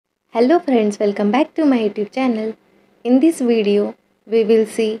Hello friends, welcome back to my YouTube channel. In this video, we will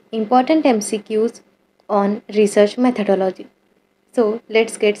see important MCQs on research methodology. So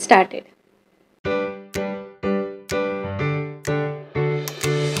let's get started.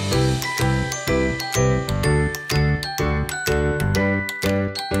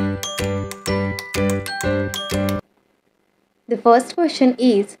 The first question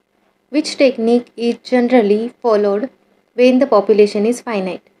is, which technique is generally followed when the population is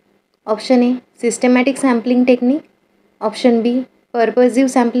finite? Option A, systematic sampling technique. Option B,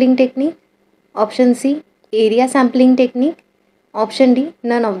 purposive sampling technique. Option C, area sampling technique. Option D,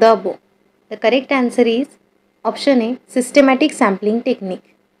 none of the above. The correct answer is option A, systematic sampling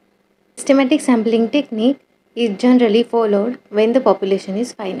technique. Systematic sampling technique is generally followed when the population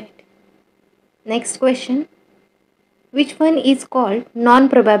is finite. Next question. Which one is called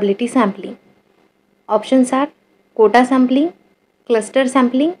non-probability sampling? Options are quota sampling, cluster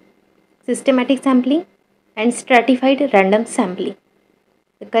sampling, systematic sampling, and stratified random sampling.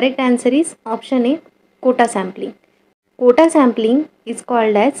 The correct answer is option A, quota sampling. Quota sampling is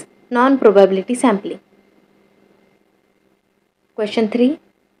called as non-probability sampling. Question 3.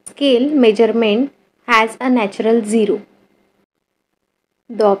 Scale measurement has a natural zero.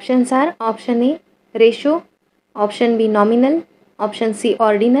 The options are option A, ratio, option B, nominal, option C,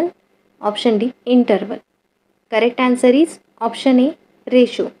 ordinal, option D, interval. Correct answer is option A,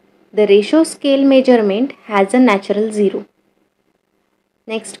 ratio. The ratio scale measurement has a natural zero.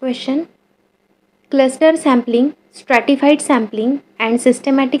 Next question. Cluster sampling, stratified sampling, and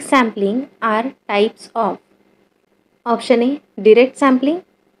systematic sampling are types of. Option A, direct sampling.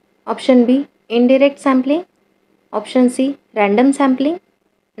 Option B, indirect sampling. Option C, random sampling.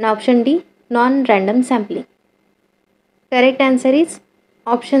 And option D, non-random sampling. Correct answer is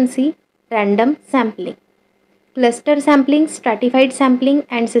option C, random sampling. Cluster sampling, stratified sampling,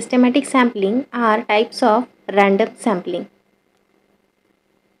 and systematic sampling are types of random sampling.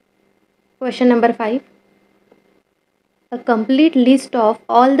 Question number 5. A complete list of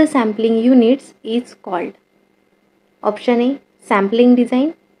all the sampling units is called. Option A, sampling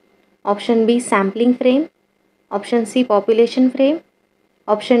design. Option B, sampling frame. Option C, population frame.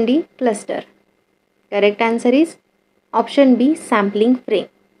 Option D, cluster. Correct answer is option B, sampling frame.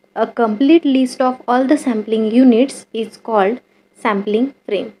 A complete list of all the sampling units is called sampling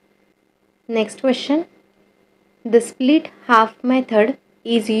frame. Next question. The split half method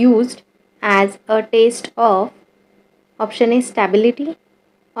is used as a test of option A, stability.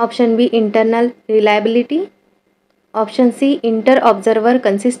 Option B, internal reliability. Option C, inter-observer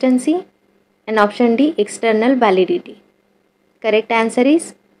consistency. And option D, external validity. Correct answer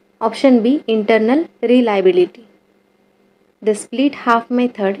is option B, internal reliability. The split half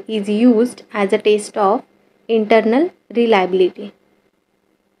method is used as a test of internal reliability.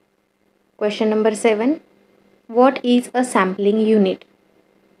 Question number 7. What is a sampling unit?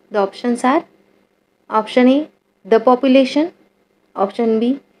 The options are option A, the population. Option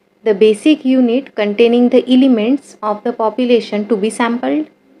B, the basic unit containing the elements of the population to be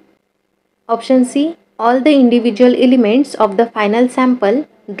sampled. Option C, all the individual elements of the final sample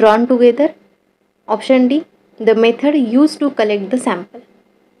drawn together. Option D, the method used to collect the sample.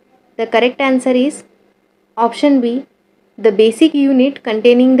 The correct answer is option B, the basic unit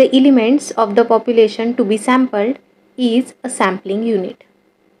containing the elements of the population to be sampled is a sampling unit.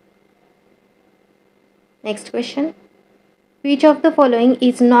 Next question. Which of the following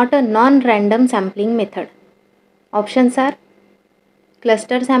is not a non-random sampling method? Options are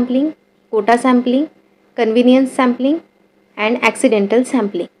cluster sampling, quota sampling, convenience sampling, and accidental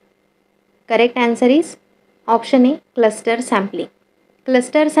sampling. Correct answer is option A, cluster sampling.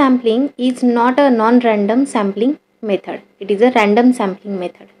 Cluster sampling is not a non-random sampling method. It is a random sampling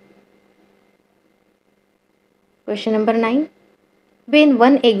method. Question number 9. When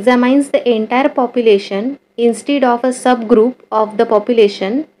one examines the entire population instead of a subgroup of the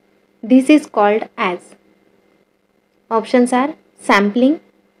population, this is called as. Options are sampling,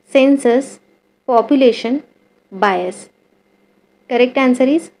 census, population, bias. Correct answer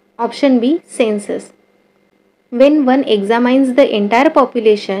is option B, census. When one examines the entire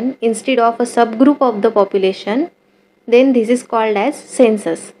population instead of a subgroup of the population, then this is called as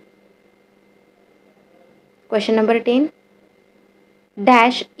census. Question number 10.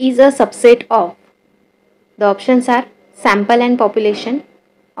 Dash is a subset of. The options are sample and population.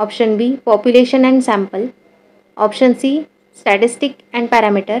 Option B, population and sample. Option C, statistic and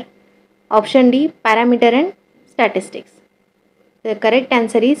parameter. Option D, parameter and statistics. The correct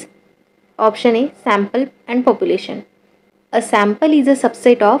answer is option A, sample and population. A sample is a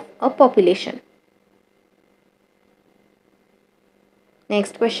subset of a population.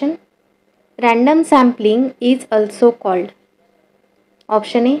 Next question. Random sampling is also called.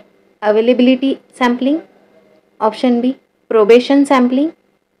 Option A, availability sampling. Option B, probation sampling.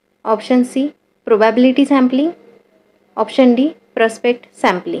 Option C, probability sampling. Option D, prospect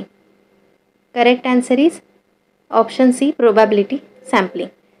sampling. Correct answer is option C, probability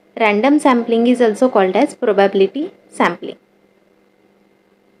sampling. Random sampling is also called as probability sampling.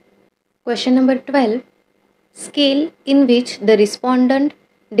 Question number 12. Scale in which the respondent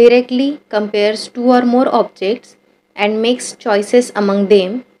directly compares two or more objects and makes choices among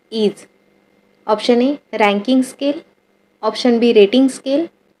them is. Option A, ranking scale. Option B, rating scale.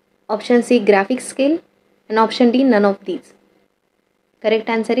 Option C, graphic scale. And option D, none of these. Correct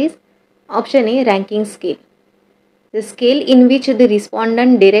answer is option A, ranking scale. The scale in which the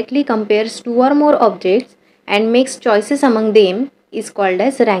respondent directly compares two or more objects and makes choices among them is called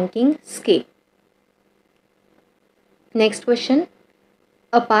as ranking scale. Next question.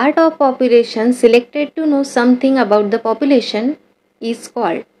 A part of population selected to know something about the population is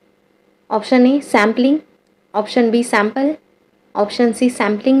called. Option A, sampling. Option B, sample. Option C,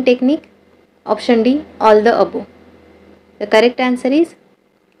 sampling technique. Option D, all the above. The correct answer is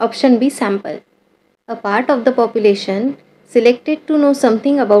option B, sample. A part of the population selected to know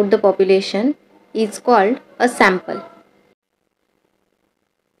something about the population is called a sample.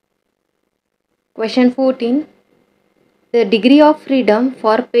 Question 14. The degree of freedom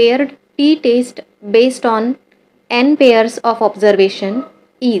for paired t-test based on n pairs of observation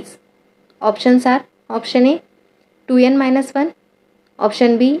is. Options are option A, 2n minus 1,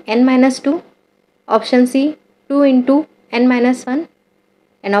 option B, n minus 2, option C, 2 into n minus 1,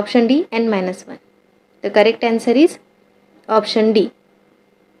 and option D, n minus 1. The correct answer is option D.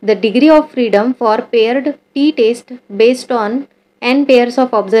 The degree of freedom for paired t-test based on n pairs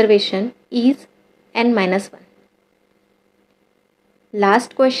of observation is n minus 1.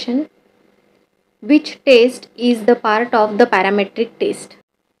 Last question. Which test is the part of the parametric test?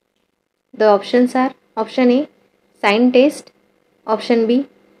 The options are option A, sign test, option B,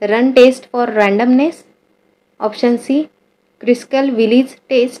 run test for randomness, option C, Kruskal-Willis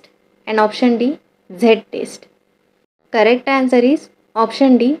test, and option D, Z test. Correct answer is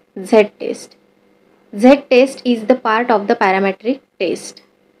option D, Z test. Z test is the part of the parametric test.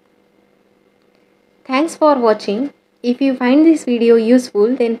 Thanks for watching. If you find this video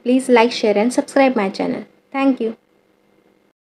useful, then please like, share and subscribe my channel. Thank you.